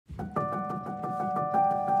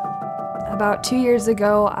About 2 years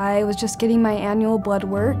ago, I was just getting my annual blood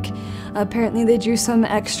work. Apparently they drew some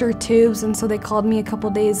extra tubes, and so they called me a couple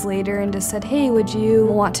days later and just said, hey, would you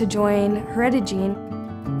want to join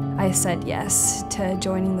HerediGene? I said yes to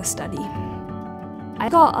joining the study. I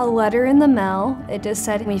got a letter in the mail. It just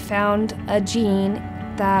said we found a gene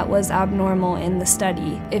that was abnormal in the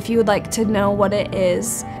study. If you would like to know what it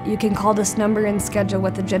is, you can call this number and schedule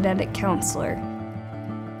with a genetic counselor.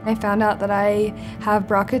 I found out that I have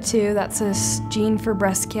BRCA2, that's a gene for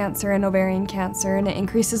breast cancer and ovarian cancer, and it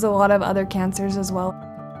increases a lot of other cancers as well.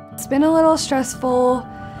 It's been a little stressful,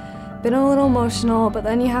 been a little emotional, but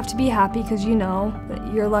then you have to be happy because you know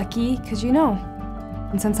that you're lucky because you know.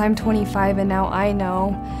 And since I'm 25 and now I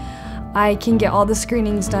know, I can get all the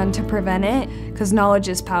screenings done to prevent it because knowledge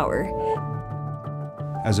is power.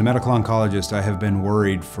 As a medical oncologist, I have been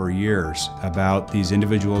worried for years about these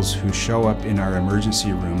individuals who show up in our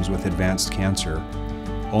emergency rooms with advanced cancer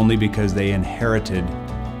only because they inherited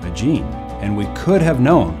a gene, and we could have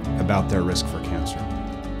known about their risk for cancer.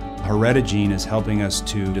 HerediGene is helping us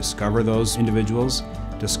to discover those individuals,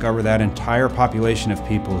 discover that entire population of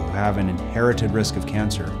people who have an inherited risk of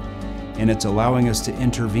cancer, and it's allowing us to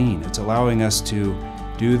intervene. It's allowing us to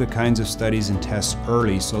do the kinds of studies and tests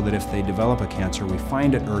early so that if they develop a cancer, we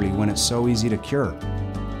find it early when it's so easy to cure.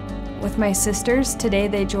 With my sisters, today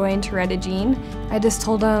they joined HerediGene. I just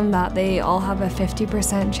told them that they all have a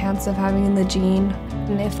 50% chance of having the gene.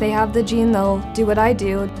 And if they have the gene, they'll do what I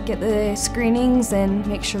do, get the screenings and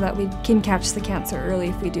make sure that we can catch the cancer early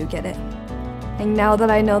if we do get it. And now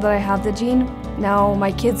that I know that I have the gene, now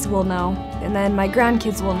my kids will know, and then my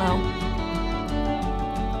grandkids will know.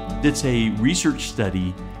 It's a research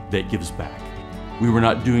study that gives back. We were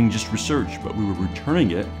not doing just research, but we were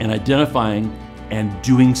returning it and identifying and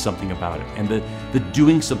doing something about it. And the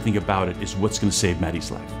doing something about it is what's going to save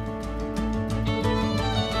Maddie's life.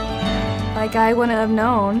 Like I wouldn't have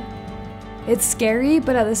known. It's scary,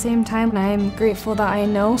 but at the same time, I'm grateful that I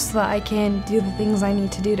know so that I can do the things I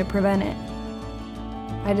need to do to prevent it.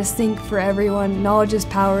 I just think for everyone, knowledge is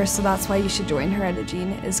power, so that's why you should join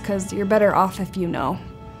HerediGene, is because you're better off if you know.